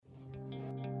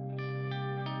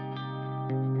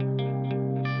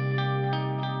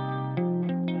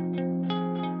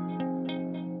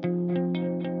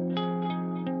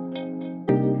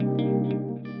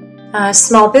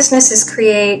small businesses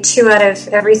create 2 out of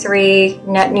every 3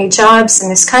 net new jobs in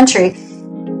this country.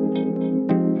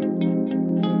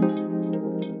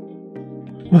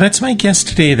 Well, that's my guest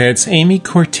today. That's Amy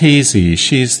Cortese.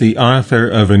 She's the author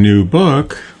of a new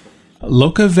book,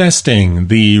 Locavesting,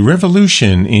 The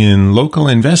Revolution in Local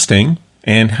Investing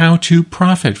and How to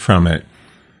Profit from It.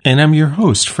 And I'm your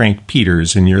host, Frank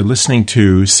Peters, and you're listening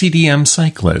to CDM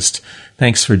Cyclist.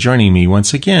 Thanks for joining me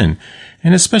once again.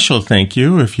 And a special thank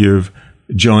you if you've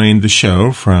joined the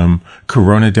show from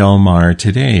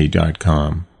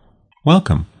coronadelmartoday.com.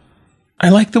 Welcome. I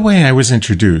like the way I was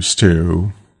introduced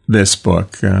to this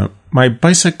book. My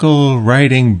bicycle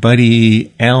riding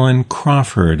buddy, Alan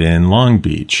Crawford in Long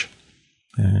Beach,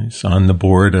 is on the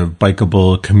board of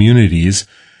Bikeable Communities.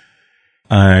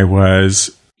 I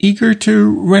was eager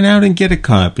to run out and get a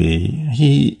copy.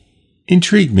 He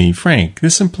intrigued me. Frank,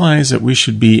 this implies that we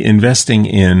should be investing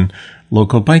in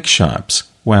local bike shops.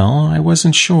 Well, I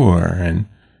wasn't sure. And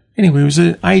anyway, it was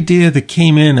an idea that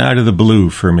came in out of the blue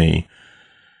for me.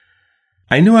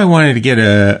 I knew I wanted to get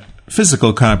a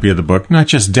physical copy of the book, not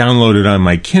just download it on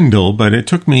my Kindle, but it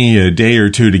took me a day or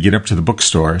two to get up to the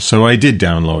bookstore, so I did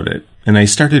download it, and I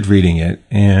started reading it,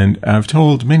 and I've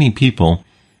told many people,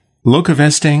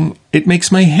 Locavesting, it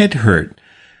makes my head hurt.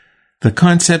 The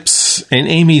concepts in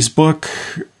Amy's book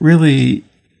really,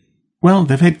 well,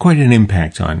 they've had quite an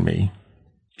impact on me.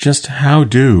 Just how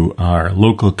do our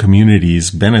local communities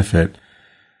benefit?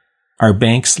 Are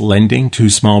banks lending to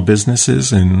small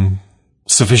businesses in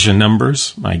sufficient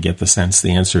numbers? I get the sense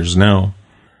the answer is no.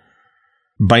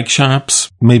 Bike shops,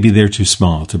 maybe they're too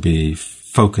small to be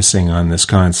focusing on this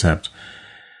concept.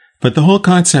 But the whole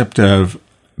concept of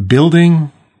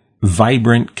building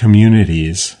vibrant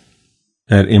communities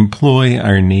that employ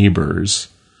our neighbors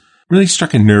really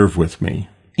struck a nerve with me.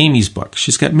 Amy's book,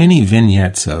 she's got many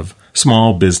vignettes of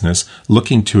small business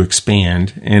looking to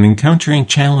expand and encountering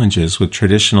challenges with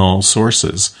traditional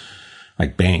sources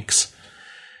like banks.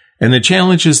 And the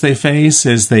challenges they face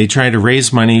as they try to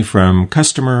raise money from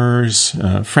customers,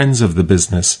 friends of the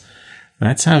business.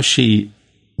 That's how she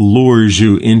lures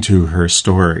you into her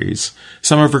stories.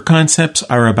 Some of her concepts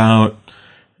are about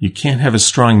you can't have a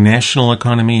strong national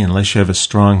economy unless you have a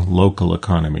strong local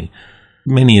economy.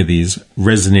 Many of these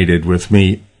resonated with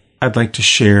me. I'd like to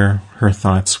share her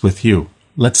thoughts with you.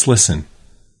 Let's listen.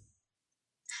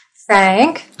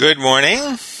 Frank. Good morning.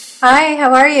 Hi,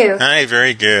 how are you? Hi,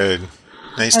 very good.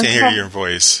 Nice to hear your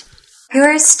voice.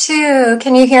 Yours too.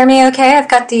 Can you hear me okay? I've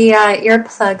got the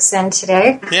earplugs in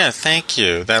today. Yeah, thank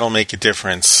you. That'll make a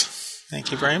difference.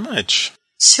 Thank you very much.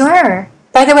 Sure.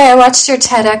 By the way, I watched your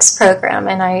TEDx program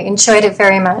and I enjoyed it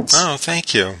very much. Oh,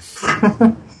 thank you.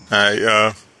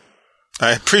 I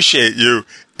appreciate you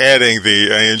adding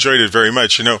I enjoyed it very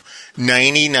much.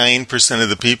 99% of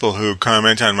the people who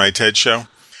comment on my TED show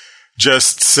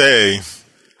just say,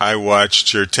 I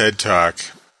watched your TED Talk.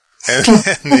 And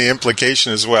the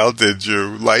implication as well, did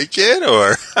you like it,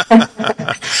 or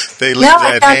they leave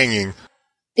that hanging?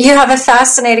 You have a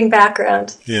fascinating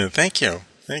background. Yeah, thank you.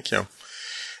 Thank you.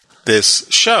 This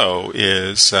show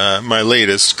is my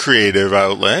latest creative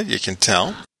outlet, you can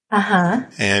tell. Uh-huh.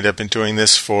 And I've been doing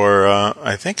this for,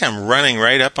 I think I'm running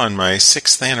right up on my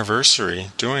 6th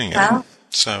anniversary doing it. Wow.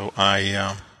 So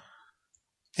I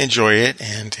enjoy it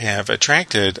and have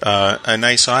attracted a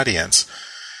nice audience.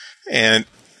 And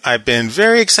I've been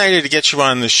very excited to get you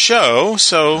on the show,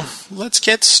 so let's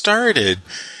get started.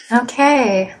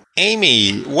 Okay.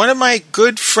 Amy, one of my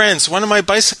good friends, one of my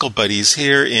bicycle buddies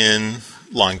here in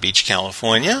Long Beach,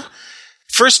 California,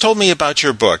 first told me about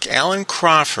your book, Alan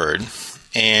Crawford,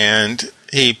 and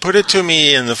he put it to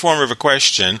me in the form of a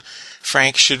question.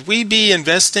 Frank, should we be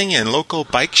investing in local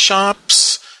bike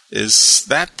shops? Is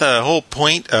that the whole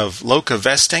point of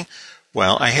Locavesting?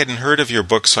 Well, I hadn't heard of your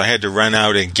book, so I had to run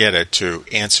out and get it to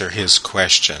answer his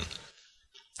question.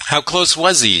 How close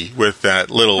was he with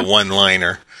that little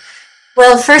one-liner?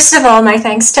 Well, first of all, my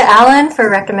thanks to Alan for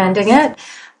recommending it.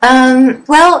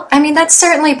 That's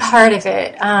certainly part of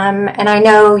it. And I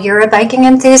know you're a biking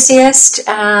enthusiast,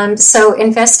 so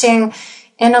investing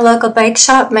in a local bike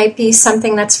shop might be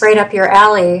something that's right up your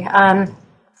alley.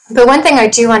 But one thing I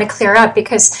do want to clear up,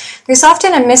 because there's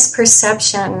often a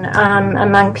misperception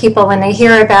among people when they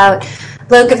hear about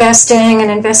locavesting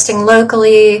and investing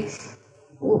locally.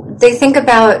 They think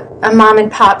about a mom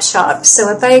and pop shop.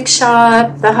 So a bike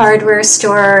shop, the hardware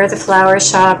store, the flower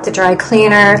shop, the dry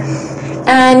cleaner.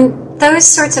 And those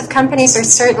sorts of companies are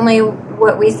certainly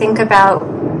what we think about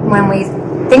when we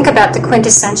think about the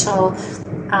quintessential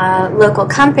local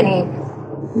company.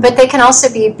 But they can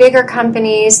also be bigger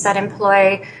companies that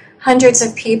employ hundreds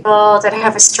of people, that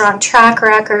have a strong track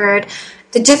record,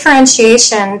 the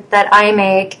differentiation that I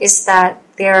make is that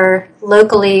they're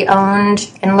locally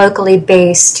owned and locally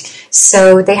based.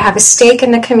 So they have a stake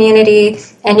in the community,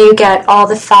 and you get all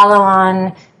the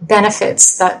follow-on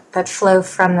benefits that flow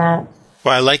from that.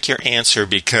 Well, I like your answer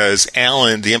because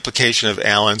Alan, the implication of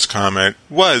Alan's comment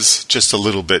was just a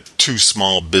little bit too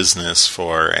small business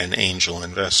for an angel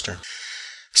investor.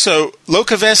 So,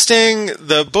 locavesting,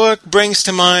 the book brings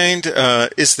to mind,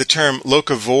 is the term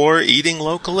locavore, eating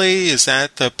locally? Is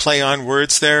that the play on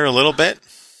words there a little bit?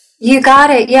 You got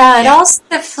it, yeah. It also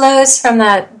flows from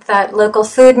that local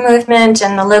food movement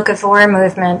and the locavore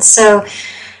movement. So,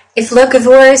 if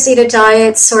locavores eat a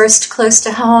diet sourced close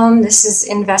to home, this is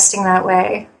investing that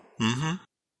way. Mm-hmm.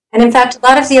 And in fact, a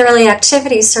lot of the early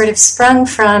activities sort of sprung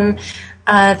from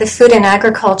the food and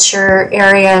agriculture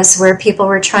areas where people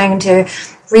were trying to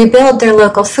rebuild their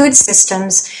local food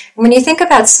systems. And when you think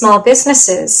about small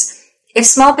businesses, if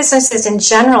small businesses in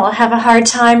general have a hard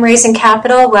time raising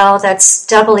capital, well, that's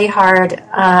doubly hard,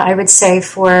 I would say,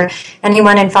 for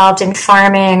anyone involved in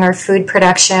farming or food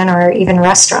production or even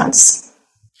restaurants.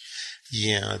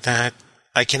 Yeah, that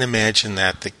I can imagine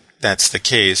that's the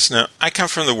case. Now, I come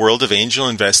from the world of angel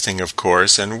investing, of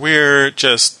course, and we're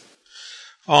just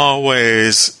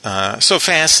always so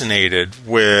fascinated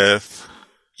with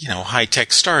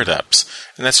high-tech startups,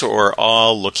 and that's what we're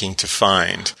all looking to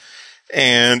find.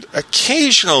 And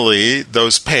occasionally,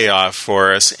 those pay off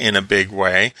for us in a big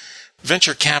way.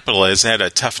 Venture capital has had a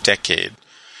tough decade.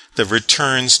 The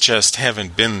returns just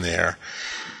haven't been there.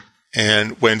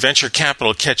 And when venture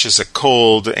capital catches a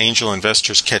cold, angel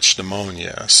investors catch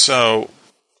pneumonia. So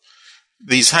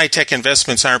these high-tech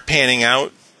investments aren't panning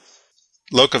out.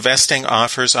 Locavesting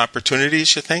offers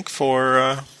opportunities, you think,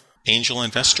 for angel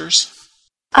investors?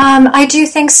 I do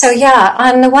think so, yeah.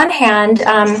 On the one hand,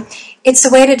 it's a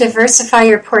way to diversify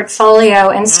your portfolio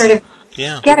and sort of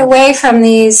get away from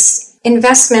these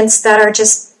investments that are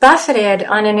just buffeted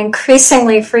on an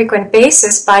increasingly frequent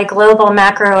basis by global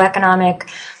macroeconomic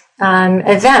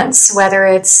events, whether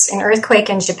it's an earthquake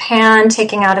in Japan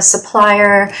taking out a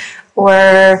supplier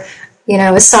or,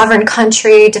 a sovereign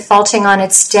country defaulting on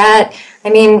its debt. I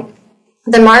mean,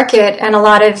 the market and a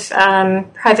lot of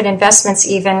private investments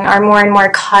even are more and more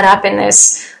caught up in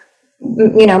this,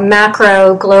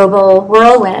 macro global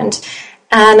whirlwind.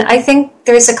 And I think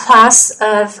there's a class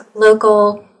of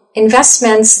local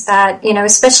investments that,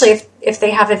 especially if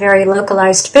they have a very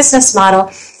localized business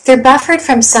model, they're buffered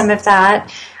from some of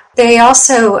that. They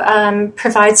also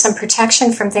provide some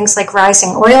protection from things like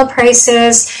rising oil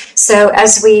prices. So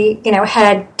as we,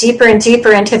 head deeper and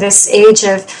deeper into this age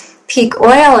of peak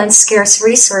oil and scarce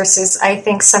resources, I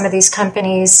think some of these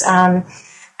companies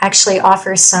actually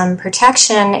offer some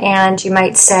protection and, you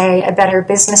might say, a better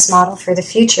business model for the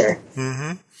future.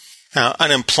 Mm-hmm. Now,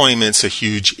 unemployment's a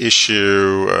huge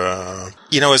issue.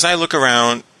 As I look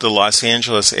around the Los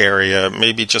Angeles area,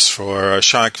 maybe just for a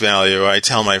shock value, I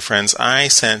tell my friends I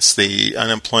sense the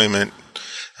unemployment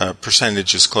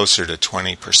percentage is closer to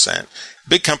 20%.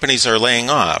 Big companies are laying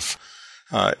off.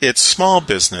 It's small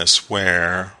business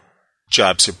where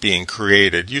jobs are being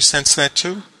created. You sense that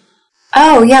too?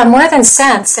 Oh, yeah, more than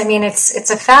sense. I mean, it's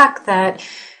a fact that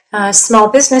small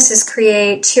businesses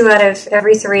create 2 out of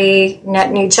every 3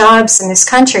 net new jobs in this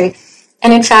country.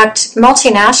 And in fact,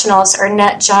 multinationals are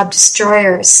net job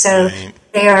destroyers. So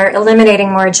they are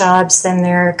eliminating more jobs than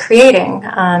they're creating.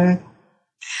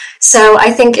 So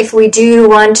I think if we do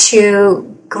want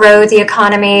to grow the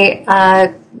economy,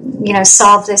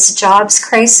 solve this jobs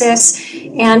crisis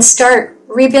and start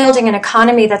rebuilding an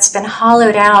economy that's been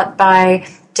hollowed out by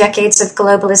decades of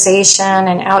globalization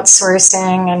and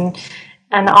outsourcing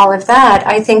and all of that,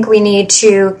 I think we need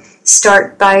to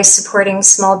start by supporting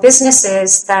small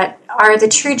businesses that are the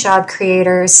true job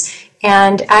creators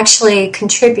and actually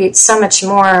contribute so much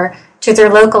more to their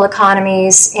local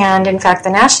economies and, in fact, the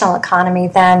national economy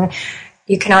than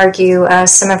you can argue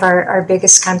some of our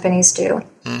biggest companies do.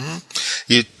 Mm-hmm.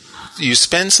 You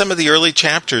spend some of the early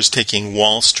chapters taking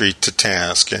Wall Street to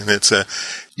task, and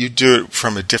you do it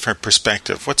from a different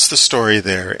perspective. What's the story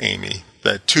there, Amy?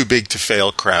 The too big to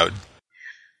fail crowd.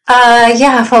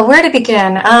 Well, where to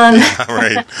begin?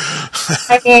 Right.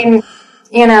 I mean,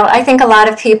 I think a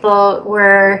lot of people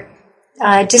were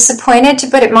disappointed, to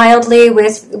put it mildly,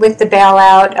 with the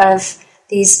bailout of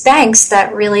these banks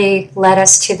that really led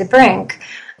us to the brink.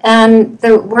 And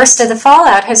the worst of the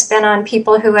fallout has been on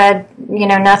people who had,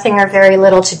 nothing or very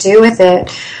little to do with it.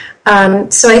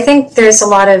 So I think there's a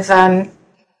lot of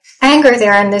anger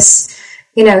there in this,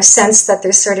 sense that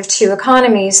there's sort of 2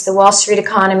 economies, the Wall Street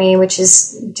economy, which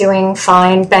is doing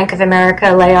fine, Bank of America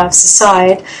layoffs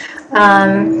aside,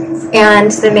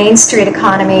 and the Main Street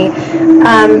economy.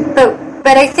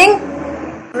 But I think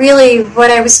really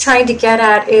what I was trying to get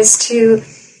at is to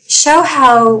show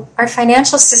how our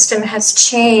financial system has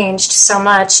changed so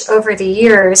much over the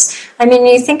years. I mean,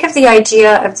 you think of the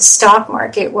idea of the stock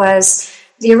market was,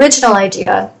 the original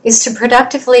idea is to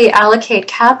productively allocate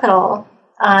capital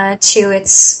to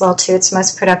its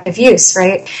most productive use,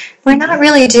 right? We're not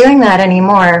really doing that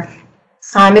anymore.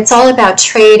 It's all about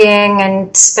trading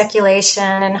and speculation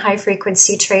and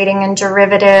high-frequency trading and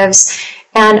derivatives.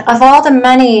 And of all the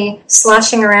money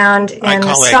sloshing around in I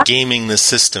call the that gaming the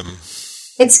system.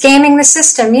 It's gaming the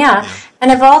system, yeah.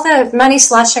 And of all the money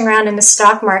sloshing around in the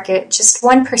stock market, just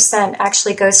 1%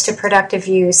 actually goes to productive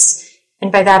use.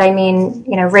 And by that I mean,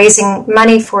 raising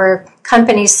money for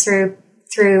companies through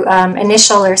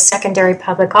initial or secondary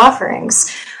public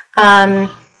offerings.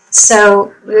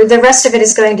 So the rest of it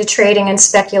is going to trading and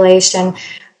speculation.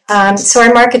 So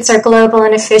our markets are global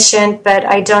and efficient, but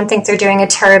I don't think they're doing a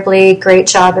terribly great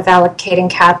job of allocating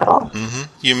capital. Mm-hmm.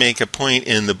 You make a point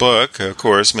in the book, of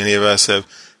course, many of us are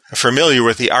familiar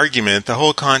with the argument, the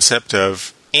whole concept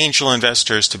of angel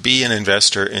investors. To be an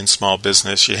investor in small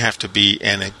business, you have to be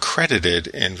an accredited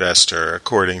investor,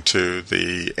 according to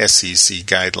the SEC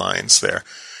guidelines there,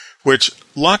 which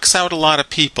locks out a lot of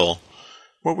people.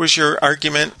 What was your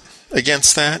argument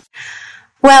against that?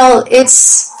 Well,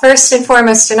 it's first and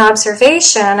foremost an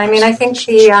observation. I mean, I think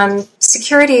the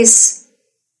securities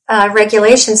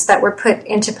regulations that were put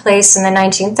into place in the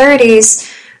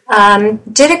 1930s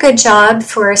did a good job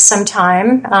for some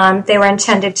time. They were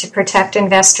intended to protect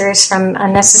investors from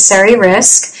unnecessary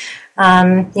risk,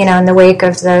 in the wake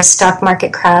of the stock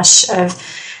market crash of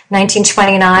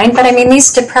 1929. But I mean,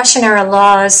 these Depression-era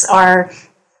laws are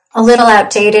a little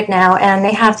outdated now, and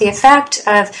they have the effect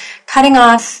of cutting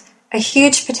off a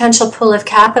huge potential pool of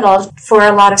capital for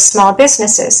a lot of small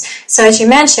businesses. So as you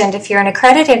mentioned, if you're an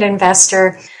accredited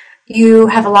investor, you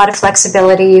have a lot of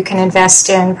flexibility. You can invest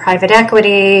in private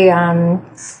equity,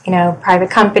 private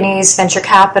companies, venture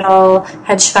capital,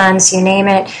 hedge funds, you name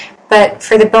it. But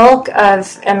for the bulk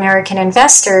of American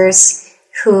investors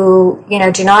who,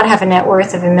 do not have a net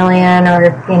worth of $1 million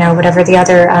or, whatever the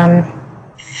other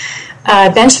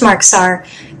benchmarks are,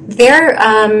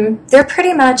 they're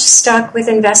pretty much stuck with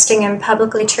investing in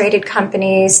publicly traded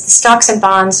companies, the stocks and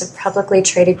bonds of publicly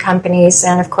traded companies,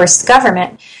 and of course the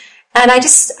government. And I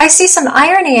see some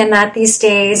irony in that these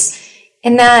days,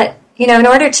 in that, in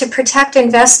order to protect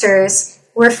investors,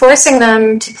 we're forcing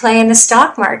them to play in the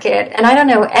stock market. And I don't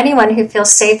know anyone who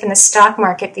feels safe in the stock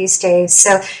market these days.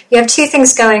 So you have two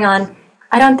things going on.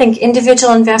 I don't think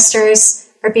individual investors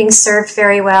are being served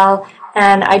very well,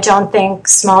 and I don't think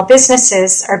small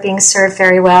businesses are being served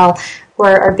very well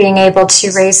or are being able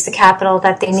to raise the capital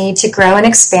that they need to grow and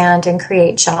expand and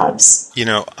create jobs.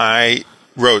 I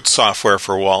wrote Software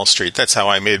for Wall Street. That's how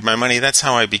I made my money. That's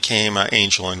how I became an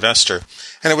angel investor.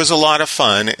 And it was a lot of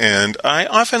fun, and I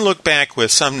often look back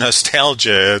with some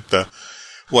nostalgia at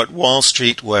what Wall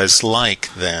Street was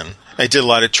like then. I did a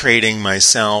lot of trading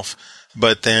myself,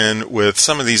 but then with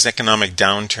some of these economic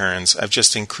downturns, I've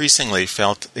just increasingly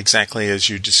felt exactly as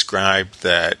you described,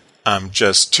 that I'm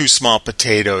just too small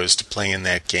potatoes to play in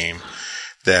that game.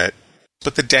 But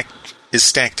the deck is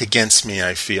stacked against me,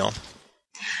 I feel.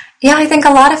 Yeah, I think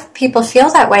a lot of people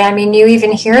feel that way. I mean, you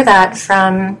even hear that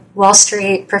from Wall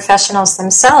Street professionals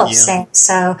themselves saying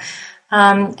so.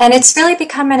 And it's really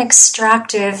become an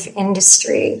extractive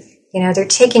industry. They're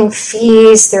taking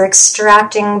fees, they're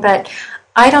extracting, but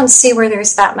I don't see where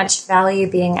there's that much value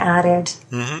being added.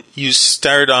 Mm-hmm. You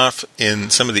start off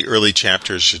in some of the early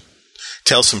chapters, you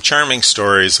tell some charming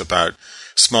stories about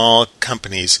small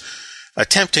companies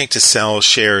attempting to sell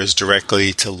shares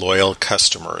directly to loyal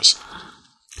customers.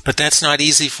 But that's not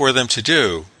easy for them to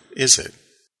do, is it?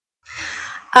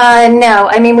 No.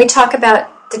 I mean, we talk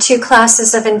about the two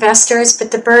classes of investors, but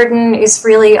the burden is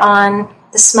really on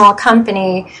the small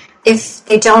company. If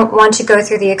they don't want to go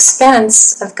through the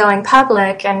expense of going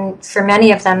public, and for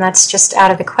many of them that's just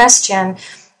out of the question,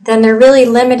 then they're really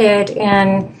limited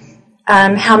in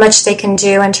how much they can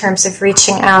do in terms of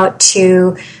reaching out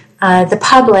to the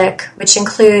public, which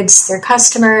includes their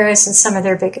customers and some of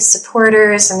their biggest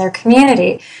supporters and their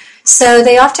community. So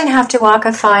they often have to walk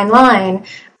a fine line.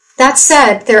 That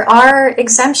said, there are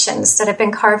exemptions that have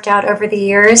been carved out over the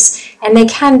years, and they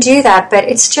can do that, but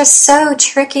it's just so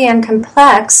tricky and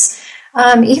complex,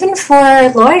 even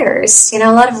for lawyers.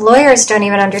 A lot of lawyers don't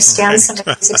even understand some of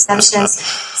these exemptions.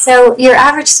 So your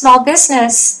average small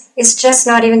business is just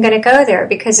not even going to go there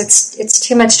because it's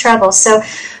too much trouble. So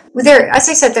as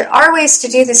I said, there are ways to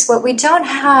do this. What we don't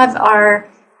have are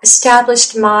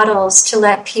established models to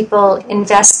let people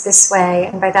invest invest this way,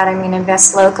 and by that I mean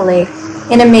invest locally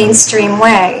in a mainstream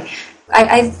way.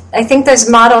 I think those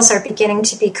models are beginning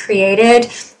to be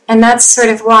created, and that's sort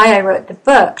of why I wrote the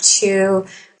book, to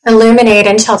illuminate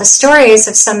and tell the stories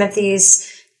of some of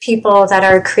these people that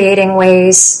are creating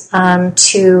ways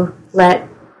to let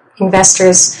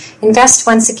investors invest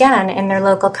once again in their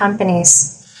local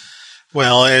companies.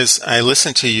 Well, as I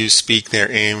listen to you speak there,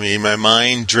 Amy, my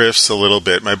mind drifts a little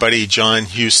bit. My buddy John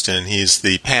Houston, he's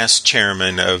the past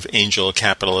chairman of Angel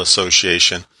Capital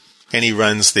Association, and he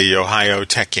runs the Ohio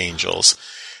Tech Angels.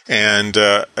 And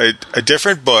a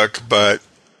different book, but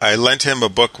I lent him a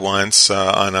book once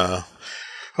on a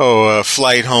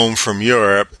flight home from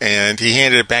Europe, and he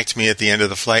handed it back to me at the end of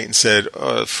the flight and said,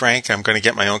 Frank, I'm going to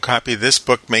get my own copy. This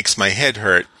book makes my head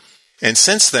hurt. And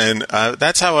since then,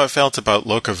 that's how I felt about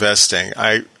Locavesting.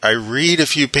 I read a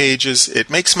few pages. It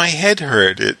makes my head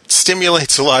hurt. It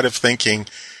stimulates a lot of thinking,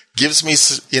 gives me,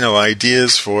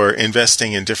 ideas for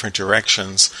investing in different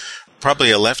directions. Probably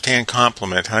a left-hand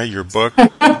compliment, huh, your book? A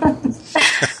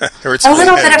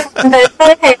little bit of fun,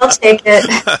 but okay, I'll take it.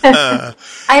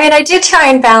 I mean, I do try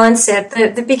and balance it.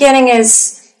 The beginning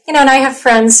is, and I have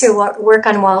friends who work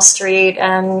on Wall Street,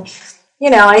 and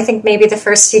I think maybe the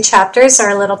first few chapters are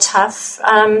a little tough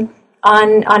on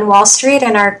Wall Street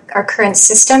and our current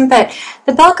system, but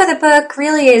the bulk of the book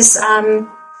really is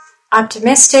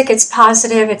optimistic, it's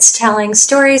positive, it's telling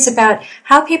stories about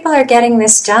how people are getting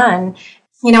this done.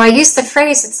 I use the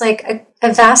phrase, it's like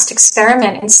a vast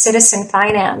experiment in citizen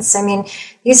finance. I mean,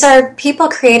 these are people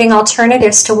creating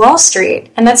alternatives to Wall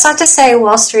Street, and that's not to say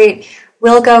Wall Street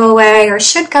will go away or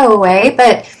should go away,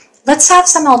 but let's have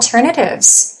some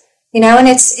alternatives. And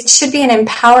it should be an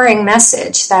empowering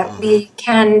message that we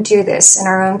can do this in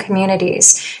our own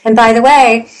communities. And by the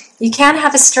way, you can't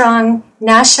have a strong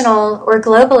national or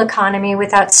global economy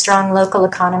without strong local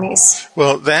economies.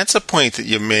 Well, that's a point that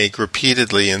you make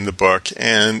repeatedly in the book,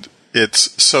 and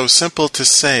it's so simple to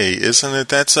say, isn't it?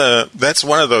 That's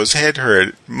one of those head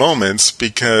hurt moments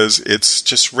because it's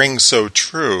just rings so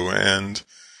true. And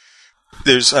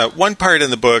there's one part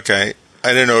in the book, I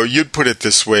don't know, you'd put it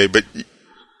this way, but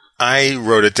I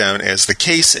wrote it down as the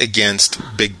case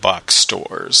against big box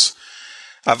stores.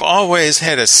 I've always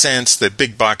had a sense that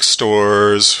big box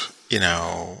stores,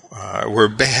 were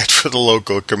bad for the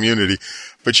local community.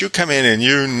 But you come in and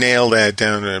you nail that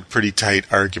down in a pretty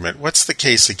tight argument. What's the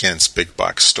case against big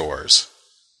box stores?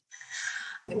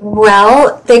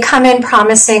 Well, they come in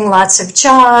promising lots of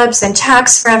jobs and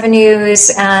tax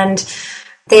revenues, and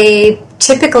they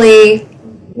typically,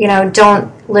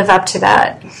 don't live up to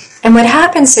that. And what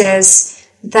happens is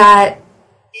that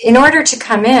in order to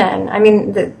come in, I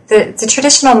mean, the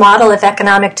traditional model of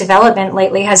economic development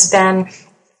lately has been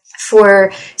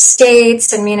for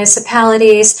states and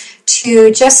municipalities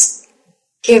to just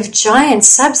give giant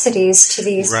subsidies to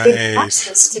these big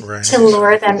boxes to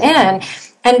lure them in.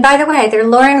 And by the way, they're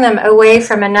luring them away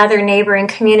from another neighboring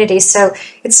community. So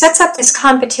it sets up this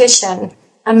competition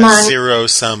among a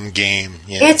zero-sum game.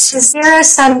 Yes. It's a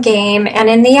zero-sum game, and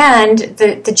in the end,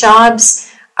 the jobs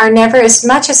are never as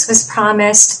much as was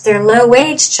promised. They're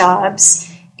low-wage jobs,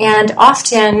 and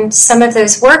often some of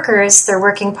those workers, they're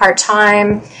working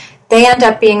part-time. They end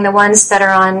up being the ones that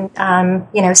are on,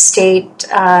 state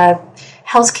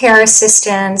healthcare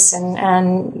assistance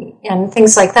and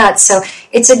things like that. So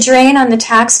it's a drain on the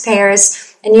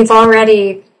taxpayers, and you've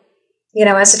already,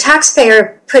 as a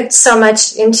taxpayer, put so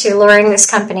much into luring this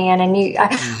company in, and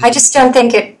I just don't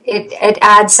think it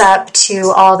adds up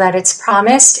to all that it's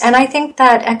promised. And I think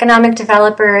that economic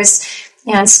developers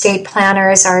and state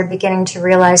planners are beginning to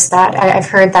realize that. I've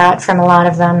heard that from a lot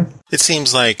of them. It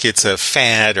seems like it's a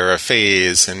fad or a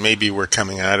phase, and maybe we're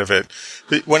coming out of it.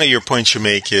 But one of your points you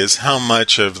make is how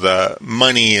much of the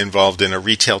money involved in a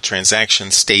retail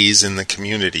transaction stays in the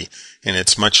community, and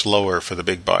it's much lower for the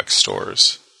big box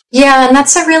stores. Yeah, and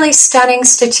that's a really stunning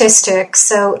statistic.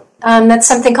 So that's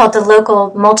something called the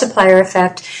local multiplier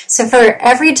effect. So for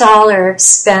every dollar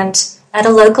spent at a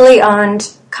locally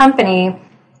owned company,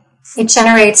 it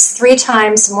generates 3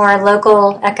 times more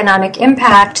local economic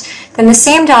impact than the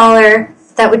same dollar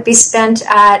that would be spent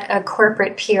at a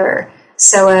corporate peer,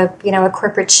 so a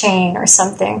corporate chain or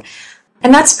something.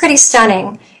 And that's pretty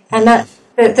stunning. And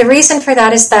the reason for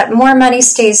that is that more money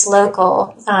stays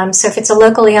local. So if it's a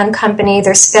locally owned company,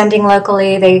 they're spending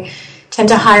locally, they tend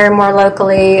to hire more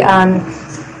locally.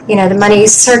 The money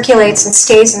circulates and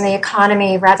stays in the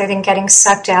economy rather than getting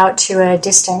sucked out to a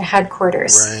distant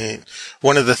headquarters. Right.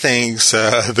 One of the things,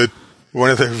 one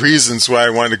of the reasons why I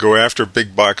wanted to go after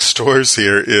big box stores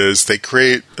here is they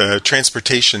create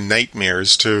transportation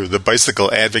nightmares to the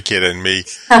bicycle advocate in me.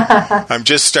 I'm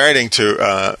just starting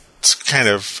to it's kind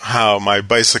of how my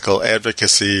bicycle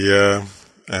advocacy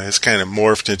has kind of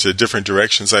morphed into different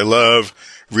directions. I love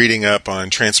reading up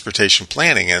on transportation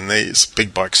planning, and these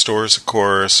big box stores, of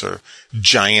course, are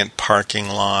giant parking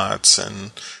lots,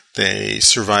 and they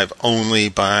survive only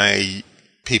by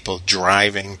people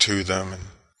driving to them, and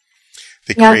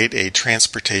they create a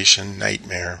transportation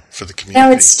nightmare for the community.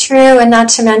 No, it's true, and not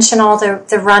to mention all the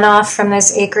runoff from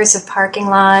those acres of parking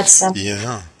lots. And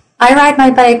I ride my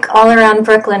bike all around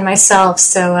Brooklyn myself,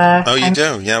 so... you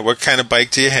do? Yeah, what kind of bike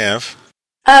do you have?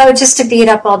 Oh, just a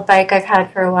beat-up old bike I've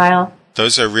had for a while.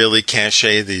 Those are really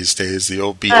cachet these days, the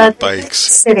old beat-up bikes.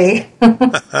 City.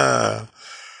 All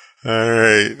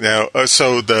right. Now,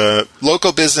 so the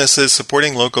local businesses,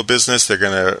 supporting local business, they're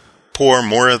going to pour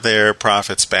more of their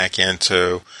profits back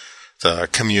into the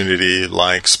community,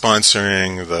 like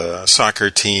sponsoring the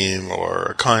soccer team or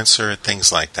a concert,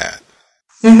 things like that.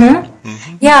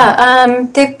 Yeah,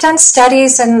 they've done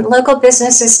studies, and local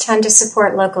businesses tend to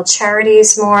support local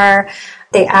charities more.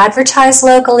 They advertise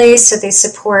locally, so they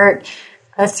support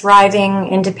a thriving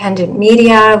independent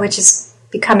media, which is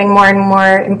becoming more and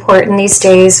more important these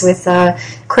days with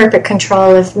corporate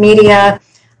control of media.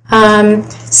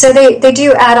 So they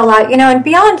do add a lot, and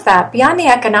beyond that, beyond the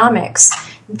economics,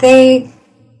 they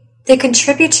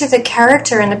contribute to the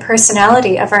character and the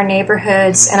personality of our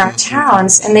neighborhoods and our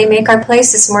towns, and they make our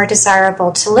places more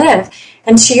desirable to live.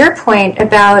 And to your point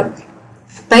about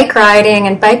bike riding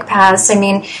and bike paths, I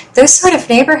mean, those sort of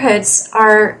neighborhoods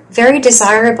are very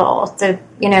desirable. The,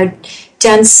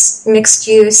 dense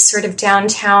mixed-use sort of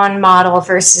downtown model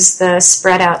versus the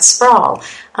spread-out sprawl.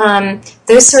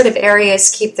 Those sort of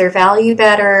areas keep their value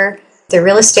better, their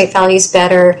real estate values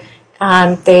better.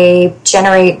 They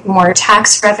generate more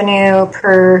tax revenue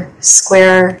per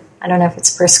square, I don't know if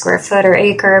it's per square foot or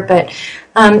acre, but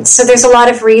so there's a lot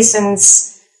of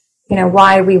reasons,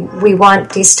 why we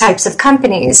want these types of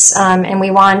companies, and we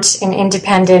want an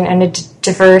independent and a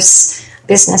diverse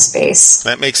business base.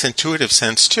 That makes intuitive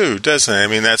sense too, doesn't it? I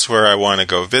mean, that's where I want to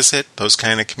go visit, those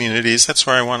kind of communities. That's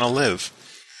where I want to live.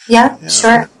 Yeah,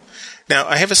 sure. Now,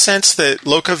 I have a sense that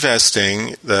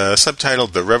Locavesting, the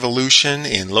subtitled The Revolution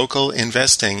in Local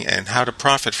Investing and How to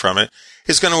Profit from It,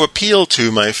 is going to appeal to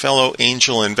my fellow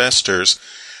angel investors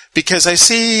because I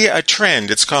see a trend.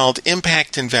 It's called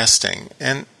impact investing.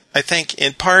 And I think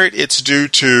in part it's due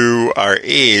to our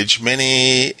age.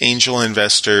 Many angel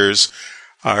investors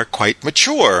are quite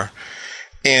mature.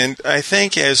 And I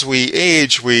think as we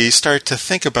age, we start to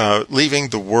think about leaving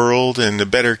the world in a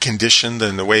better condition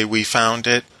than the way we found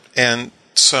it. And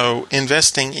so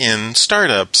investing in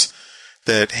startups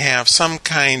that have some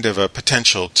kind of a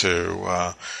potential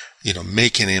to,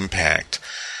 make an impact.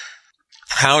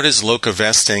 How does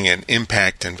Locavesting and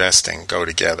impact investing go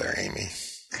together, Amy?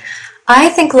 I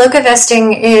think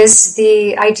Locavesting is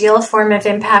the ideal form of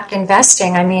impact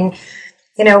investing. I mean,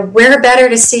 where better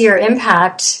to see your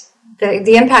impact,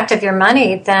 the impact of your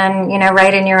money than,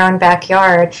 right in your own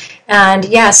backyard. And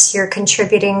yes, you're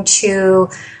contributing to,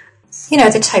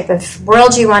 the type of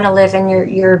world you want to live in.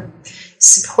 You're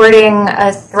supporting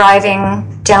a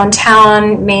thriving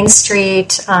downtown, Main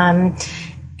Street, and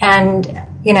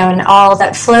all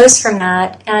that flows from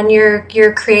that. And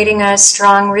you're creating a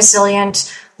strong,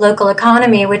 resilient local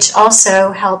economy, which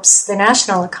also helps the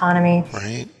national economy.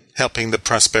 Right. Helping the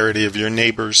prosperity of your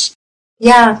neighbors.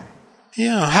 Yeah.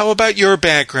 Yeah. How about your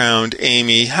background,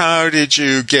 Amy? How did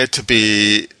you get to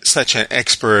be such an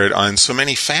expert on so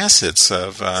many facets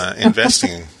of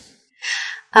investing?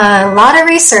 A lot of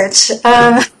research.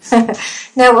 I'm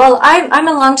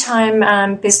a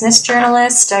long-time business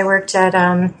journalist. I worked at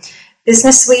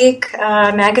Businessweek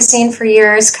magazine for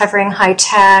years, covering high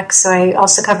tech. So I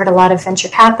also covered a lot of venture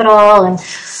capital and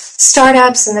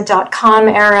startups in the .com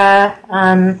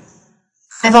era.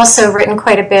 I've also written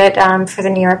quite a bit for the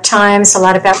New York Times, a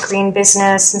lot about green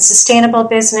business and sustainable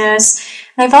business.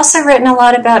 And I've also written a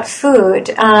lot about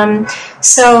food.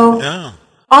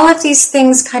 All of these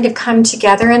things kind of come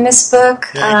together in this book.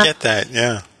 Yeah, I get that,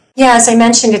 yeah. Yeah, as I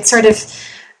mentioned, it sort of,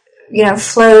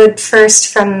 flowed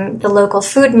first from the local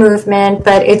food movement,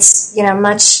 but it's,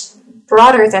 much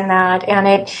broader than that. And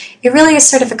it really is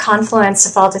sort of a confluence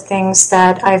of all the things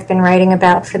that I've been writing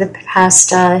about for the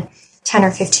past 10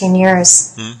 or 15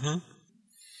 years. Mm-hmm.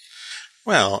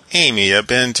 Well, Amy, I've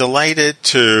been delighted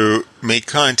to make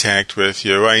contact with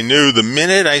you. I knew the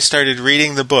minute I started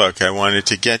reading the book, I wanted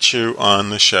to get you on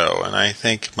the show. And I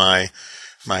think my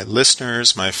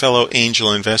listeners, my fellow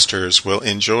angel investors will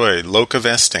enjoy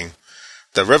Locavesting,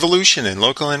 The Revolution in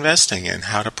Local Investing and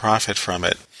How to Profit from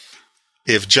It.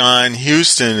 If John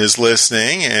Houston is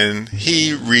listening and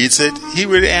he reads it, he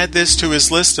would add this to his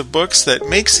list of books that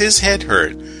makes his head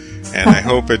hurt. And I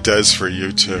hope it does for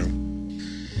you too.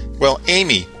 Well,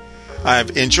 Amy,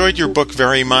 I've enjoyed your book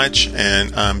very much,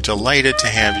 and I'm delighted to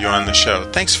have you on the show.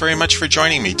 Thanks very much for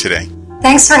joining me today.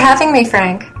 Thanks for having me,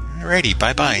 Frank. Alrighty,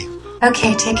 bye-bye.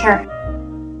 Okay, take care.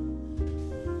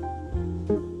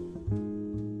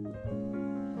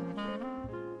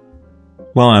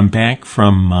 Well, I'm back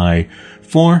from my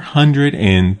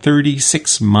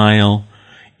 436-mile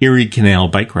Erie Canal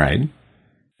bike ride.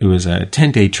 It was a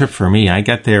 10-day trip for me. I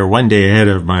got there one day ahead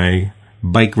of my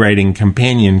bike riding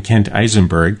companion, Kent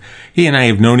Eisenberg. He and I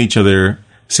have known each other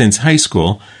since high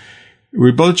school.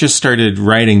 We both just started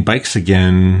riding bikes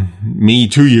again, me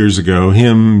 2 years ago,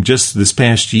 him just this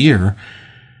past year.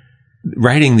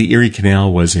 Riding the Erie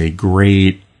Canal was a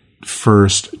great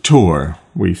first tour,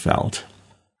 we felt.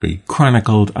 We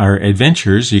chronicled our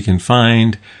adventures. You can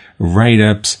find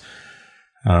write-ups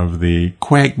of the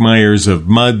quagmires of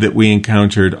mud that we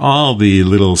encountered, all the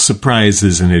little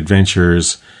surprises and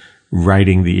adventures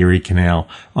riding the Erie Canal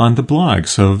on the blog.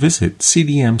 So visit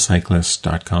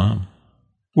cdmcyclist.com.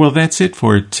 Well, that's it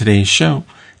for today's show.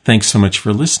 Thanks so much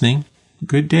for listening.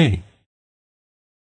 Good day.